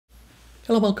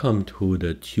Hello, welcome to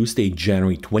the Tuesday,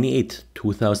 January 28th,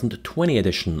 2020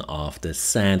 edition of the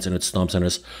SANS Internet Storm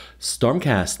Center's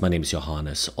Stormcast. My name is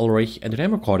Johannes Ulrich and today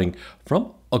I'm recording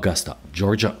from Augusta,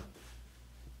 Georgia.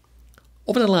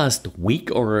 Over the last week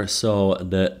or so,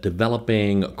 the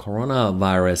developing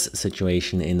coronavirus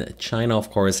situation in China,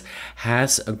 of course,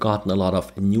 has gotten a lot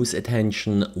of news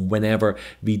attention. Whenever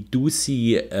we do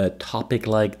see a topic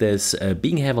like this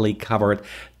being heavily covered,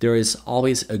 there is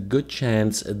always a good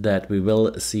chance that we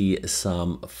will see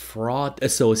some fraud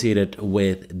associated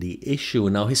with the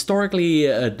issue. Now, historically,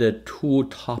 the two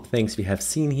top things we have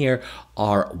seen here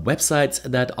are websites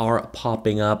that are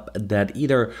popping up that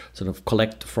either sort of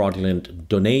collect fraudulent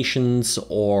donations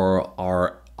or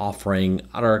are offering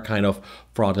other kind of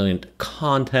fraudulent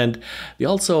content. We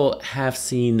also have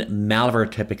seen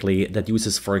malware typically that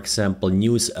uses, for example,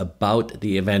 news about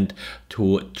the event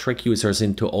to trick users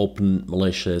into open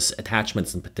malicious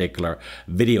attachments, in particular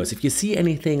videos. If you see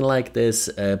anything like this,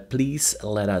 please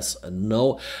let us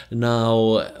know.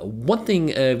 Now, one thing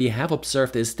we have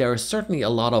observed is there are certainly a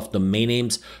lot of domain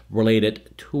names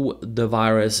related to the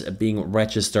virus being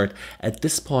registered. At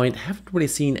this point, haven't really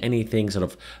seen anything sort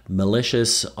of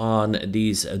malicious on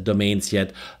these domains yet.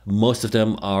 Most of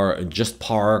them are just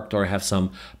parked or have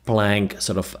some blank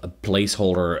sort of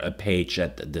placeholder page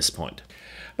at this point.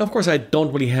 Now, of course, I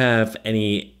don't really have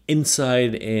any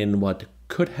insight in what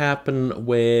could happen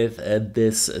with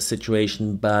this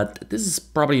situation, but this is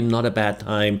probably not a bad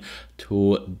time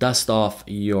to dust off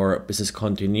your business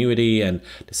continuity and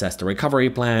disaster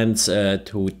recovery plans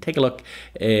to take a look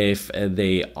if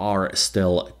they are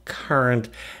still current.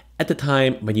 At the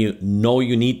time when you know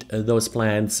you need those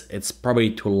plans, it's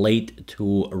probably too late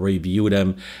to review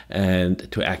them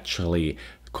and to actually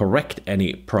correct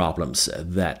any problems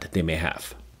that they may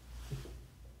have.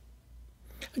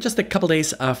 Just a couple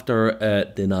days after a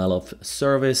denial of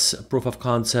service proof of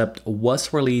concept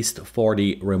was released for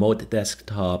the remote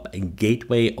desktop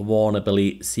gateway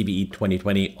vulnerability CVE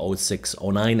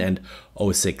 2020-0609 and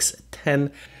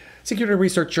 0610, security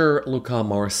researcher Luca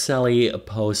Marcelli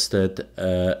posted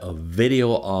a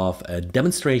video of a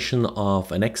demonstration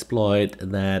of an exploit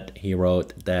that he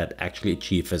wrote that actually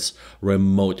achieves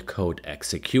remote code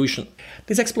execution.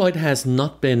 This exploit has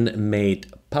not been made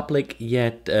public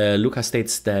yet. Luca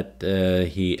states that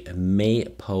he may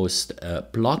post a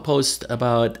blog post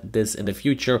about this in the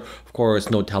future. Of course,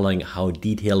 no telling how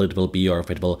detailed it will be or if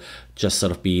it will just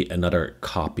sort of be another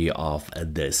copy of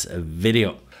this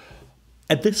video.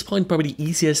 At this point, probably the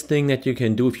easiest thing that you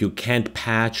can do if you can't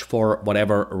patch for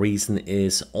whatever reason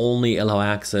is only allow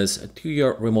access to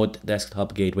your remote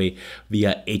desktop gateway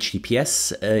via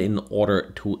HTTPS in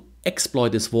order to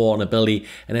exploit this vulnerability.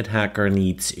 An attacker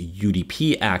needs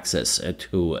UDP access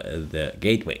to the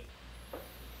gateway.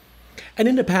 And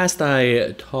in the past,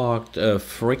 I talked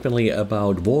frequently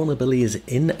about vulnerabilities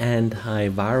in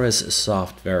antivirus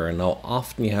software. Now,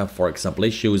 often you have, for example,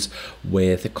 issues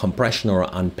with compression or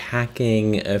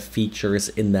unpacking features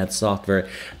in that software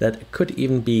that could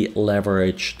even be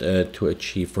leveraged to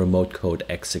achieve remote code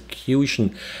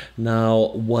execution.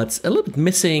 Now, what's a little bit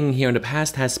missing here in the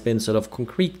past has been sort of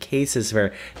concrete cases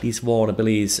where these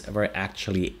vulnerabilities were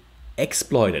actually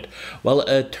exploited. Well,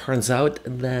 it turns out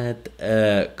that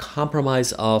a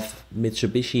compromise of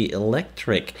Mitsubishi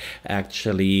Electric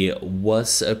actually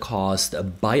was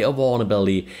caused by a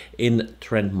vulnerability in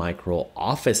Trend Micro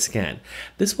Office Scan.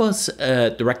 This was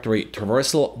a directory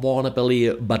traversal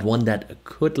vulnerability, but one that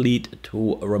could lead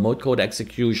to a remote code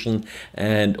execution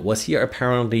and was here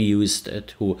apparently used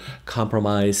to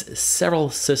compromise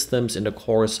several systems in the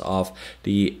course of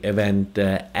the event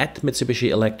at Mitsubishi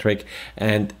Electric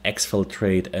and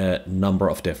exfiltrate a number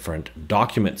of different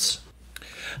documents.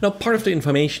 Now, part of the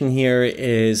information here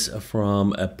is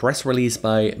from a press release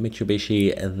by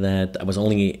Mitsubishi that I was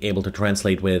only able to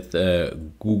translate with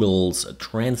Google's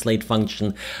translate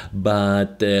function,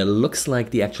 but looks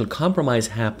like the actual compromise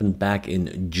happened back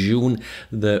in June.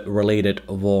 The related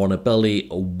vulnerability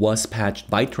was patched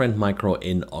by Trend Micro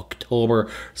in October.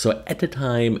 So at the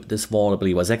time this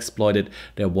vulnerability was exploited,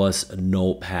 there was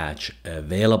no patch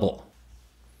available.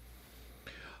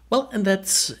 Well, and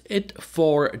that's it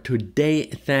for today.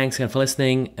 Thanks again for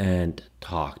listening and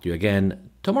talk to you again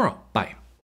tomorrow. Bye.